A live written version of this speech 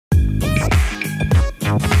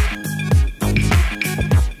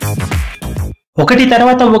ఒకటి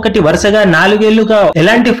తర్వాత ఒకటి వరుసగా 4 ఏళ్లుగా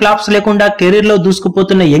ఎలాంటి ఫ్లాప్స్ లేకుండా కెరీర్ లో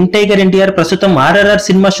దూసుకుపోతున్న యంగ్ టైగర్ ఎన్టీఆర్ ప్రస్తుతం RRR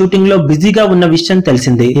సినిమా షూటింగ్ లో బిజీగా ఉన్న విషయం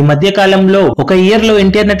తెలిసిందే. ఈ మధ్య కాలంలో ఒక ఇయర్ లో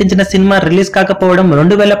ఎన్టీఆర్ నటించిన సినిమా రిలీజ్ కాకపోవడం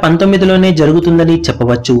 2019లోనే జరుగుతుందని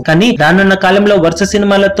చెప్పవచ్చు. కానీ రానున్న కాలంలో వరుస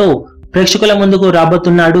సినిమాలతో ప్రేక్షకుల ముందుకు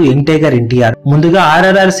రాబోతున్నాడు యంగ్ టైగర్ ఎన్టీఆర్. ముందుగా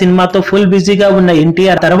RRR సినిమాతో ఫుల్ బిజీగా ఉన్న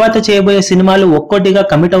ఎన్టీఆర్ తర్వాత చేయబోయే సినిమాలు ఒక్కొక్కటిగా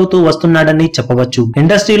కమిట్ అవుతూ వస్తున్నాడని చెప్పవచ్చు.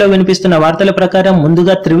 ఇండస్ట్రీలో వినిపిస్తున్న వార్తల ప్రకారం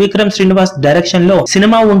ముందుగా త్రివిక్రమ్ శ్రీనివాస్ డైరెక్షన్ లో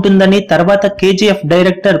సినిమా ఉంటుందని, తర్వాత KGF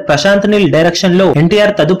director Prashanth Neel direction లో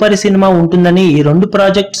ఎన్టీఆర్ తదుపరి సినిమా ఉంటుందని ఈ రెండు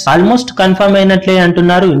ప్రాజెక్ట్స్ ఆల్మోస్ట్ కన్ఫర్మ్ అయినట్లే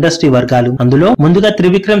అంటున్నారు ఇండస్ట్రీ వర్గాలు. అందులో ముందుగా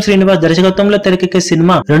త్రివిక్రమ్ శ్రీనివాస్ దర్శకత్వంలో తెరకెక్కే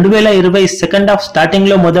సినిమా 2020 సెకండ్ హాఫ్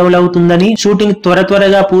స్టార్టింగ్ లో మొదలవుతుందని, షూటింగ్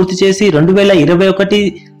త్వరగా పూర్తి చేసి 2021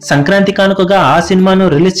 సంక్రాంతి కానుకగా ఆ సినిమాను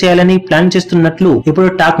రిలీజ్ చేయాలని ప్లాన్ చేస్తున్నట్లు ఇప్పుడు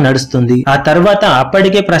టాక్ నడుస్తుంది. ఆ తర్వాత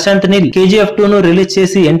అప్పటికే ప్రశాంత్ నీల్ KGF 2 ను రిలీజ్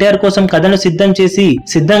చేసి ఎన్టీఆర్ కోసం కథను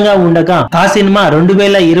సిద్ధంగా ఉండగా ఆ సినిమా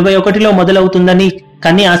 2021లో మొదలవుతుందని,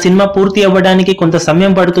 కానీ ఆ సినిమా పూర్తి అవ్వడానికి కొంత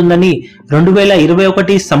సమయం పడుతుందని,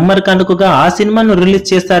 2021 సమ్మర్ కానుకగా ఆ సినిమాను రిలీజ్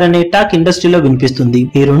చేస్తారనే టాక్ ఇండస్ట్రీలో వినిపిస్తుంది.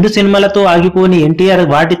 ఈ రెండు సినిమాలతో ఆగిపోని ఎన్టీఆర్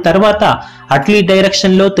వాటి తర్వాత అట్లీ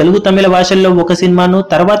డైరెక్షన్ లో తెలుగు తమిళ భాషల్లో ఒక సినిమాను,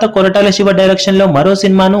 తర్వాత కొరటాల శివ డైరెక్షన్ లో మరో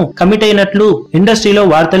సినిమాను కమిట్ అయినట్లు ఇండస్ట్రీలో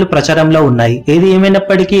వార్తలు ప్రచారంలో ఉన్నాయి. ఏది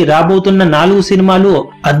ఏమైనప్పటికీ రాబోతున్న 4 సినిమాలు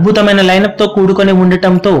అద్భుతమైన లైనప్ తో కూడుకొని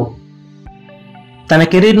ఉండటంతో తన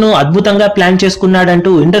కెరీర్ ను అద్భుతంగా ప్లాన్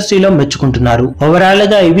చేసుకున్నాడంటూ ఇండస్ట్రీలో మెచ్చుకుంటున్నారు. ఓవరాల్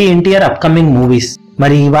గా ఇవి ఎన్టీఆర్ అప్కమింగ్ మూవీస్.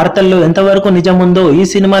 మరి ఈ వార్తల్లో ఎంతవరకు నిజం ఉందో ఈ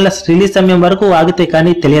సినిమాల రిలీజ్ సమయం వరకు ఆగితే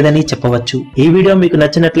కానీ తెలియదని చెప్పవచ్చు. ఈ వీడియో మీకు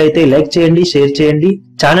నచ్చినట్లయితే లైక్ చేయండి, షేర్ చేయండి,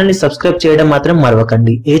 ఛానల్ ని సబ్స్క్రైబ్ చేయడం మాత్రం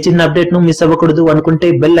మరవకండి. ఏ చిన్న అప్డేట్ ను మిస్ అవ్వకూడదు అనుకుంటే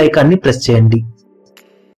బెల్ ఐకాన్ ని ప్రెస్ చేయండి.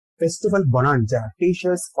 Festival bonanza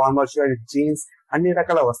T shirts, formal shirt, jeans అన్ని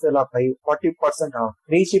రకాల వస్తువులపై 40% ఆఫ్,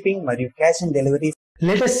 ఫ్రీ షిప్పింగ్ మరియు cash on delivery.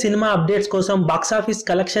 Latest cinema updates కోసం, బాక్సాఫీస్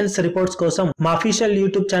కలెక్షన్స్ రిపోర్ట్స్ కోసం మా అఫీషియల్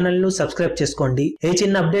యూట్యూబ్ ఛానల్ ను సబ్స్క్రైబ్ చేసుకోండి. ఏ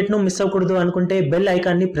చిన్న అప్డేట్ ను మిస్ అవ్వకూడదు అనుకుంటే బెల్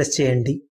ఐకాన్ ని ప్రెస్ చేయండి.